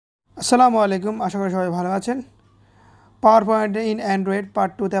আসসালামু আলাইকুম, আশা করি সবাই ভালো আছেন। Power point in Android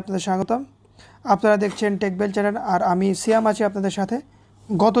part 2তে আপনাদের স্বাগতম। আপনারা দেখছেন টেকবেল চ্যানেল আর আমি সিয়াম আছি আপনাদের সাথে।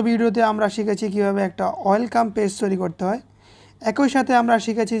 গত ভিডিওতে আমরা শিখেছি কিভাবে একটা ওয়েলকাম পেজ তৈরি করতে হয়। একই সাথে আমরা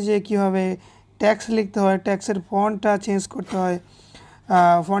শিখেছি যে কিভাবে ট্যাক্স লিখতে হয়, ট্যাক্সের ফন্টটা চেঞ্জ করতে হয়,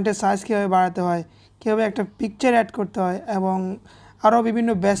 ফন্টের সাইজ কীভাবে বাড়াতে হয়, কীভাবে একটা পিকচার অ্যাড করতে হয় এবং আরও বিভিন্ন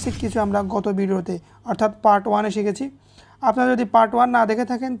বেসিক কিছু আমরা গত ভিডিওতে অর্থাৎ পার্ট 1-এ শিখেছি। আপনারা যদি পার্ট 1 না দেখে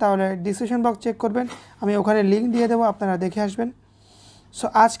থাকেন তাহলে ডিসক্রিপশন বক্স চেক করবেন, আমি ওখানে লিঙ্ক দিয়ে দেবো, আপনারা দেখে আসবেন। সো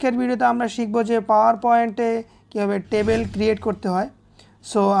আজকের ভিডিওতে আমরা শিখব যে পাওয়ার পয়েন্টে কীভাবে টেবিল ক্রিয়েট করতে হয়।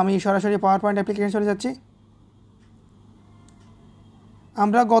 সো আমি সরাসরি পাওয়ার পয়েন্ট অ্যাপ্লিকেশন চলে যাচ্ছি।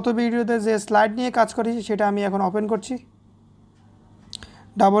 আমরা গত ভিডিওতে যে স্লাইড নিয়ে কাজ করেছি সেটা আমি এখন ওপেন করছি,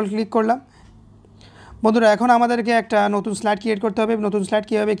 ডাবল ক্লিক করলাম। বন্ধুরা, এখন আমাদেরকে একটা নতুন স্লাইড ক্রিয়েট করতে হবে। নতুন স্লাইড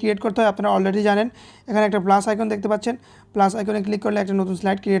কীভাবে ক্রিয়েট করতে হয় আপনারা অলরেডি জানেন। এখানে একটা প্লাস আইকন দেখতে পাচ্ছেন, প্লাস আইকনে ক্লিক করলে একটা নতুন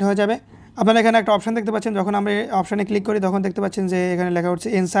স্লাইড ক্রিয়েট হয়ে যাবে। আপনারা এখানে একটা অপশান দেখতে পাচ্ছেন, যখন আমরা এই অপশানে ক্লিক করি তখন দেখতে পাচ্ছেন যে এখানে লেখা হচ্ছে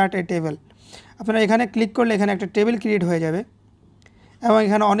ইনসার্ট এ টেবিল। আপনারা এখানে ক্লিক করলে এখানে একটা টেবিল ক্রিয়েট হয়ে যাবে এবং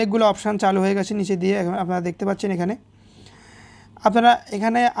এখানে অনেকগুলো অপশান চালু হয়ে গেছে নিচে দিয়ে, আপনারা দেখতে পাচ্ছেন। এখানে আপনারা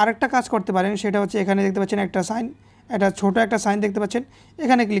এখানে আরেকটা কাজ করতে পারেন, সেটা হচ্ছে এখানে দেখতে পাচ্ছেন একটা সাইন, একটা ছোটো একটা সাইন দেখতে পাচ্ছেন,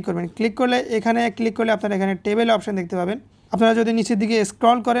 এখানে ক্লিক করবেন। ক্লিক করলে আপনারা এখানে টেবিল অপশান দেখতে পাবেন। আপনারা যদি নিচের দিকে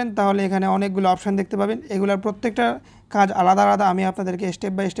স্ক্রল করেন তাহলে এখানে অনেকগুলো অপশান দেখতে পাবেন। এগুলোর প্রত্যেকটা কাজ আলাদা আলাদা, আমি আপনাদেরকে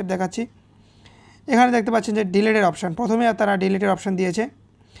স্টেপ বাই স্টেপ দেখাচ্ছি। এখানে দেখতে পাচ্ছেন যে ডিলিটের অপশান, প্রথমে তারা ডিলিটের অপশান দিয়েছে।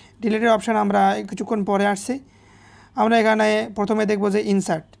 ডিলিটের অপশান আমরা কিছুক্ষণ পরে আসছি। আমরা এখানে প্রথমে দেখব যে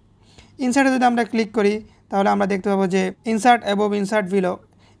ইনসার্টে যদি আমরা ক্লিক করি তাহলে আমরা দেখতে পাবো যে ইনসার্ট অ্যাবভ, ইনসার্ট বিলো।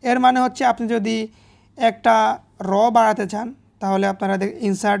 এর মানে হচ্ছে আপনি যদি একটা র বাড়াতে চান তাহলে আপনারা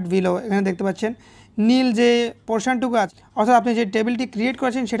ইনসার্ট বিলো এখানে দেখতে পাচ্ছেন নীল যে পোর্শনটুকু আছে, অর্থাৎ আপনি যে টেবিলটি ক্রিয়েট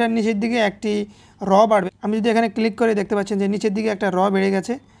করেছেন সেটার নিচের দিকে একটি র বাড়বে। আমি যদি এখানে ক্লিক করে দেখতে পাচ্ছেন যে নিচের দিকে একটা র বেড়ে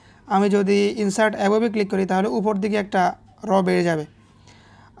গেছে। আমি যদি ইনসার্ট অ্যাবভে ক্লিক করি তাহলে উপর দিকে একটা র বেড়ে যাবে।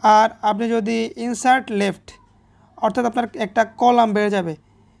 আর আপনি যদি ইনসার্ট লেফট, অর্থাৎ আপনার একটা কলাম বেড়ে যাবে,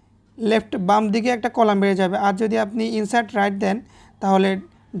 লেফট বাম দিকে একটা কলাম বেড়ে যাবে। আর যদি আপনি ইনসার্ট রাইট দেন তাহলে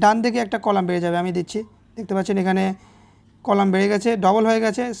ডান দিকে একটা কলাম বেড়ে যাবে। আমি দিচ্ছি, দেখতে পাচ্ছেন এখানে কলাম বেড়ে গেছে, ডবল হয়ে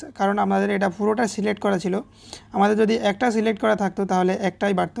গেছে, কারণ আমাদের এটা পুরোটা সিলেক্ট করা ছিল। আমাদের যদি একটা সিলেক্ট করা থাকতো তাহলে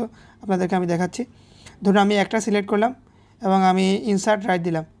একটাই বাড়তো। আপনাদেরকে আমি দেখাচ্ছি। ধরুন আমি একটা সিলেক্ট করলাম এবং আমি ইনসার্ট রাইট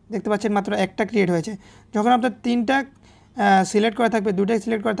দিলাম, দেখতে পাচ্ছেন মাত্র একটা ক্রিয়েট হয়েছে। যখন আপনার তিনটা সিলেক্ট করা থাকবে, দুটাই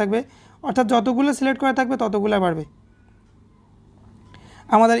সিলেক্ট করা থাকবে, অর্থাৎ যতগুলো সিলেক্ট করা থাকবে ততগুলো বাড়বে।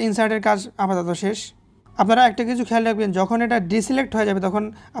 আমাদের ইনসার্টের কাজ আপাতত শেষ। আপনারা একটা কিছু খেয়াল রাখবেন, যখন এটা ডিসিলেক্ট হয়ে যাবে তখন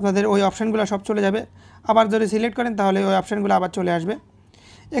আপনাদের ওই অপশানগুলো সব চলে যাবে। আবার যদি সিলেক্ট করেন তাহলে ওই অপশানগুলো আবার চলে আসবে।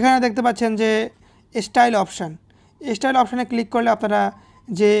 এখানে দেখতে পাচ্ছেন যে স্টাইল অপশানে ক্লিক করলে আপনারা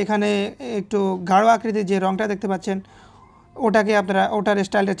যে এখানে একটু গাঢ় আকৃতির যে রঙটা দেখতে পাচ্ছেন ওটাকে আপনারা ওটার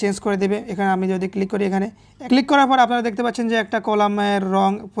স্টাইলটা চেঞ্জ করে দেবে। এখানে আমি যদি ক্লিক করি, এখানে ক্লিক করার পর আপনারা দেখতে পাচ্ছেন যে একটা কলামের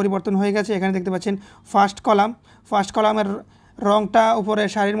রং পরিবর্তন হয়ে গেছে। এখানে দেখতে পাচ্ছেন ফার্স্ট কলামের রংটা উপরে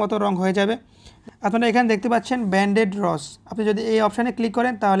শাড়ির মতো রং হয়ে যাবে। আপনারা এখানে দেখতে পাচ্ছেন ব্যান্ডেড রস। আপনি যদি এই অপশানে ক্লিক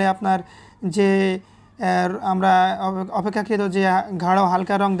করেন তাহলে আপনার যে আমরা অপেক্ষাকৃত যে গাঢ়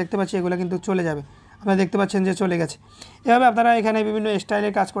হালকা রং দেখতে পাচ্ছি এগুলো কিন্তু চলে যাবে। আপনারা দেখতে পাচ্ছেন যে চলে গেছে। এভাবে আপনারা এখানে বিভিন্ন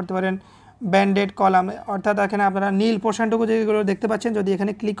স্টাইলের কাজ করতে পারেন। ব্যান্ডেড কলাম, অর্থাৎ এখানে আপনারা নীল পোর্শনটুকু যেগুলো দেখতে পাচ্ছেন যদি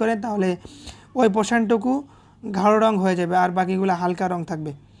এখানে ক্লিক করেন তাহলে ওই পোর্শনটুকু গাঢ় রং হয়ে যাবে আর বাকিগুলো হালকা রং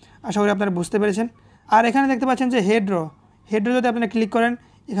থাকবে। আশা করি আপনারা বুঝতে পেরেছেন। আর এখানে দেখতে পাচ্ছেন যে হেড্রো যদি আপনি ক্লিক করেন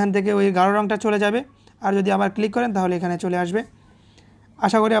এখান থেকে ওই গাঢ় রংটা চলে যাবে, আর যদি আবার ক্লিক করেন তাহলে এখানে চলে আসবে।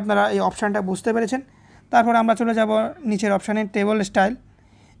 আশা করি আপনারা এই অপশানটা বুঝতে পেরেছেন। তারপর আমরা চলে যাব নিচের অপশানে টেবিল স্টাইল।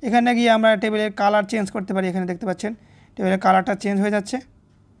 এখানে গিয়ে আমরা টেবিলের কালার চেঞ্জ করতে পারি। এখানে দেখতে পাচ্ছেন টেবিলের কালারটা চেঞ্জ হয়ে যাচ্ছে।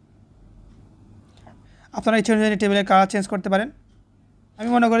 আপনারা ইচ্ছে অনুযায়ী টেবিলের কালার চেঞ্জ করতে পারেন। আমি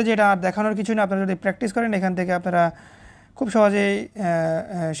মনে করি যে এটা আর দেখানোর কিছু না, আপনারা যদি প্র্যাকটিস করেন এখান থেকে আপনারা খুব সহজেই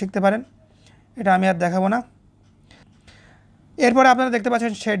শিখতে পারেন। এটা আমি আর দেখাবো না। এরপরে আপনারা দেখতে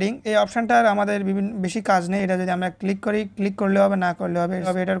পাচ্ছেন শেডিং। এই অপশানটার আমাদের বেশি কাজ নেই। এটা যদি আমরা ক্লিক করলে হবে, না করলে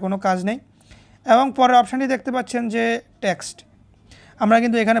হবে, এটার কোনো কাজ নেই। এবং পরের অপশানটি দেখতে পাচ্ছেন যে টেক্সট। আমরা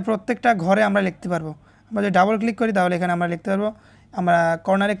কিন্তু এখানে প্রত্যেকটা ঘরে আমরা লিখতে পারবো। আমরা যদি ডাবল ক্লিক করি তাহলে এখানে আমরা লিখতে পারবো। আমরা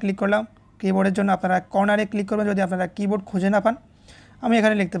কর্নারে ক্লিক করলাম, কিবোর্ডের জন্য আপনারা কর্নারে ক্লিক করবেন যদি আপনারা কিবোর্ড খুঁজে না পান। আমি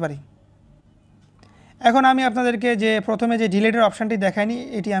এখানে লিখতে পারি। এখন আমি আপনাদেরকে যে প্রথমে যে ডিলিটের অপশানটি দেখাইনি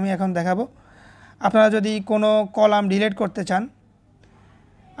এটি আমি এখন দেখাবো। আপনারা যদি কোনো কলাম ডিলিট করতে চান,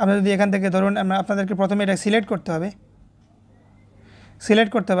 আপনারা যদি এখান থেকে ধরুন আপনাদেরকে প্রথমে এটা সিলেক্ট করতে হবে।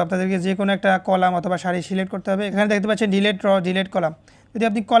 আপনাদেরকে যে কোনো একটা কলাম অথবা সারি সিলেক্ট করতে হবে। এখানে দেখতে পাচ্ছেন ডিলিট কলাম। যদি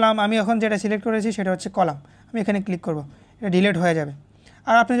আপনি কলাম, আমি এখন যেটা সিলেক্ট করেছি সেটা হচ্ছে কলাম, আমি এখানে ক্লিক করব, এটা ডিলিট হয়ে যাবে।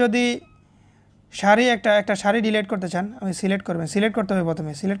 আর আপনি যদি সারি একটা সারি ডিলিট করতে চান, আমি সিলেক্ট করবেন, সিলেক্ট করতে হবে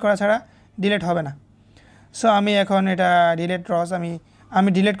প্রথমে, সিলেক্ট করা ছাড়া ডিলিট হবে না। সো আমি এখন এটা ডিলিট রস আমি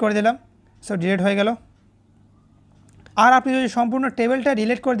ডিলিট করে দিলাম। সো ডিলিট হয়ে গেল। আর আপনি যদি সম্পূর্ণ টেবিলটা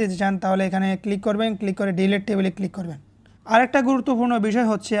ডিলিট করে দিতে চান তাহলে এখানে ক্লিক করবেন, ক্লিক করে ডিলিট টেবিলে ক্লিক করবেন। আরেকটা গুরুত্বপূর্ণ বিষয়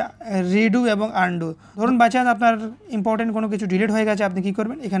হচ্ছে রিডু এবং আনডু। ধরুন বাই চান্স আপনার ইম্পর্টেন্ট কোনো কিছু ডিলিট হয়ে গেছে, আপনি কী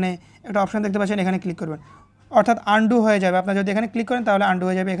করবেন, এখানে একটা অপশান দেখতে পাচ্ছেন, এখানে ক্লিক করবেন, অর্থাৎ আনডু হয়ে যাবে। আপনার যদি এখানে ক্লিক করেন তাহলে আনডু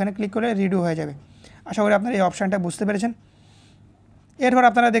হয়ে যাবে, এখানে ক্লিক করে রিডু হয়ে যাবে। আশা করি আপনারা এই অপশানটা বুঝতে পেরেছেন। এরপর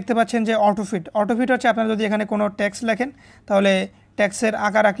আপনারা দেখতে পাচ্ছেন যে অটোফিট হচ্ছে আপনারা যদি এখানে কোনো টেক্সট লেখেন তাহলে টেক্সটের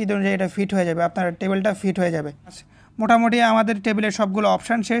আকার আকৃতি অনুযায়ী এটা ফিট হয়ে যাবে, আপনার টেবিলটা ফিট হয়ে যাবে। মোটামুটি আমাদের টেবিলের সবগুলো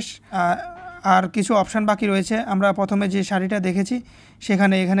অপশান শেষ, আর কিছু অপশান বাকি রয়েছে। আমরা প্রথমে যে সারিটা দেখেছি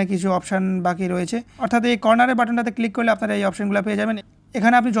এখানে কিছু অপশান বাকি রয়েছে, অর্থাৎ এই কর্নারের বাটনটাতে ক্লিক করলে আপনারা এই অপশানগুলো পেয়ে যাবেন।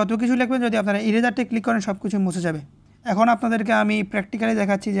 এখানে আপনি যত কিছু লিখবেন, যদি আপনারা ইরেজারটি ক্লিক করেন সব কিছু মুছে যাবে। এখন আপনাদেরকে আমি প্র্যাকটিক্যালি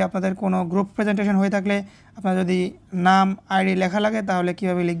দেখাচ্ছি যে আপনাদের কোনো গ্রুপ প্রেজেন্টেশন হয়ে থাকলে আপনার যদি নাম আইডি লেখা লাগে তাহলে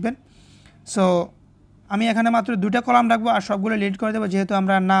কীভাবে লিখবেন। সো আমি এখানে মাত্র 2টা কলাম রাখবো আর সবগুলো ডিলিট করে দেবো, যেহেতু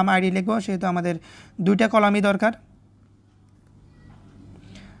আমরা নাম আইডি লিখবো সেহেতু আমাদের 2টা কলামই দরকার।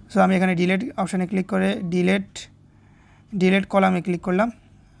 সো আমি এখানে ডিলিট অপশানে ক্লিক করে ডিলিট কলামে ক্লিক করলাম।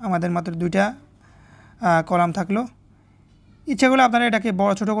 আমাদের মাত্র 2টা কলাম থাকলো। ইচ্ছা করলে আপনারা এটাকে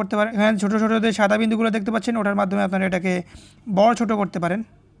বড় ছোটো করতে পারেন। এখানে ছোটো ছোটো যে সাদা বিন্দুগুলো দেখতে পাচ্ছেন ওটার মাধ্যমে আপনারা এটাকে বড় ছোটো করতে পারেন।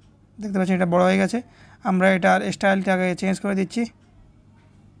 দেখতে পাচ্ছেন এটা বড় হয়ে গেছে। আমরা এটার স্টাইলটাকে চেঞ্জ করে দিচ্ছি,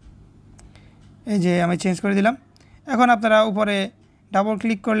 এই যে আমি চেঞ্জ করে দিলাম। এখন আপনারা উপরে ডাবল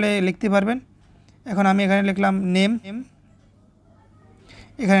ক্লিক করলে লিখতে পারবেন। এখন আমি এখানে লিখলাম নেম,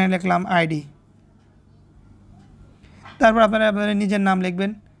 এখানে লিখলাম আইডি। তারপর আপনারা আপনাদের নিজের নাম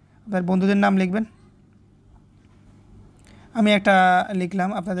লিখবেন, আপনার বন্ধুদের নাম লিখবেন। আমি একটা লিখলাম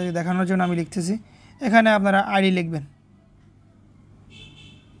আপনাদের দেখানোর জন্য, আমি লিখতেছি। এখানে আপনারা আইডি লিখবেন,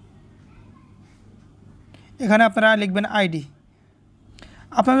 এখানে আপনারা লিখবেন আইডি।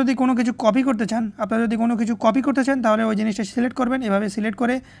 আপনারা যদি কোনো কিছু কপি করতে চান তাহলে ওই জিনিসটা সিলেক্ট করবেন, এভাবে সিলেক্ট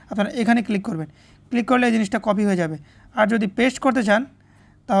করে আপনারা এখানে ক্লিক করবেন, ক্লিক করলে এই জিনিসটা কপি হয়ে যাবে। আর যদি পেস্ট করতে চান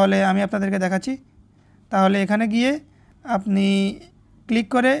তাহলে আমি আপনাদেরকে দেখাচ্ছি, তাহলে এখানে গিয়ে আপনি ক্লিক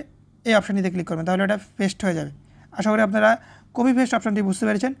করে এই অপশানটিতে ক্লিক করবেন, তাহলে এটা পেস্ট হয়ে যাবে। আশা করি আপনারা কপি পেস্ট অপশানটি বুঝতে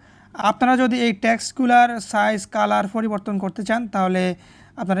পেরেছেন। আপনারা যদি এই টেক্সটগুলার সাইজ কালার পরিবর্তন করতে চান তাহলে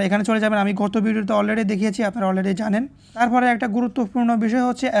আপনারা এখানে চলে যাবেন। আমি গত ভিডিওতে অলরেডি দেখিয়েছি, আপনারা অলরেডি জানেন। তারপরে একটা গুরুত্বপূর্ণ বিষয়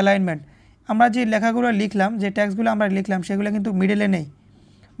হচ্ছে অ্যালাইনমেন্ট। আমরা যে লেখাগুলো লিখলাম, যে টেক্সটগুলো আমরা লিখলাম সেগুলো কিন্তু মিডলে নেই,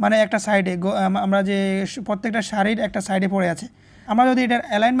 মানে একটা সাইডে, আমরা যে প্রত্যেকটা সারির একটা সাইডে পড়ে আছে। আমরা যদি এটার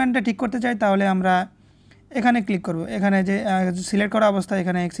অ্যালাইনমেন্টটা ঠিক করতে চাই তাহলে আমরা এখানে ক্লিক করব, এখানে যে সিলেক্ট করা অবস্থায়,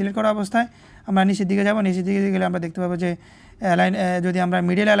 এখানে সিলেক্ট করা অবস্থায় আমরা নিচের দিকে যাব। নিচের দিকে গেলে আমরা দেখতে পাবো যে যদি আমরা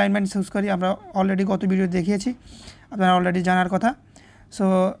মিডল অ্যালাইনমেন্ট চুজ করি, আমরা অলরেডি গত ভিডিও দেখিয়েছি, আপনারা অলরেডি জানার কথা। সো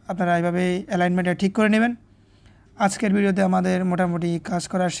আপনারা এইভাবে অ্যালাইনমেন্টটা ঠিক করে নেবেন। আজকের ভিডিওতে আমাদের মোটামুটি কাজ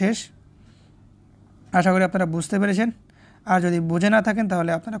করা শেষ। আশা করি আপনারা বুঝতে পেরেছেন। আর যদি বুঝে না থাকেন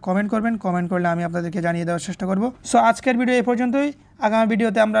তাহলে আপনারা কমেন্ট করবেন, কমেন্ট করলে আমি আপনাদেরকে জানিয়ে দেওয়ার চেষ্টা করব। সো আজকের ভিডিও এই পর্যন্তই। আগামী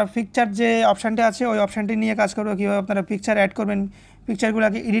ভিডিওতে আমরা পিকচার যে অপশানটি আছে ওই অপশানটি নিয়ে কাজ করব, কীভাবে আপনারা পিকচার অ্যাড করবেন,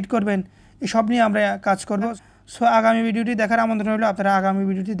 পিকচারগুলোকে এডিট করবেন, এসব নিয়ে আমরা কাজ করব। সো আগামী ভিডিওটি দেখার আমন্ত্রণ হলো, আপনারা আগামী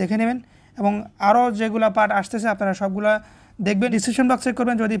ভিডিওটি দেখে নেবেন এবং আরও যেগুলো পার্ট আসতেছে আপনারা সবগুলো দেখবেন, ডিসক্রিপশন বক্স চেক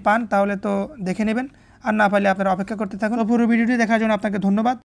করবেন, যদি পান তাহলে তো দেখে নেবেন, আর না পারলে আপনারা অপেক্ষা করতে থাকুন। পুরো ভিডিওটি দেখার জন্য আপনাকে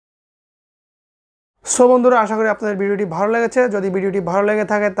ধন্যবাদ। সো বন্ধুরা, আশা করি আপনাদের ভিডিওটি ভালো লেগেছে। যদি ভিডিওটি ভালো লেগে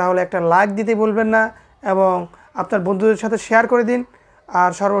থাকে তাহলে একটা লাইক দিতে ভুলবেন না এবং আপনার বন্ধুদের সাথে শেয়ার করে দিন।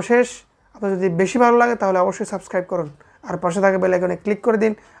 আর সর্বশেষ, আপনার যদি বেশি ভালো লাগে তাহলে অবশ্যই সাবস্ক্রাইব করুন আর পাশে থাকা বেল আইকনে ক্লিক করে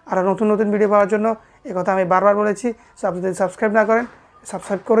দিন। আর নতুন নতুন ভিডিও পাওয়ার জন্য এই কথা আমি বারবার বলেছি। সো আপনি যদি সাবস্ক্রাইব না করেন,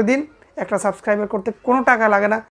 সাবস্ক্রাইব করে দিন। একটা সাবস্ক্রাইবার করতে কোনো টাকা লাগে না।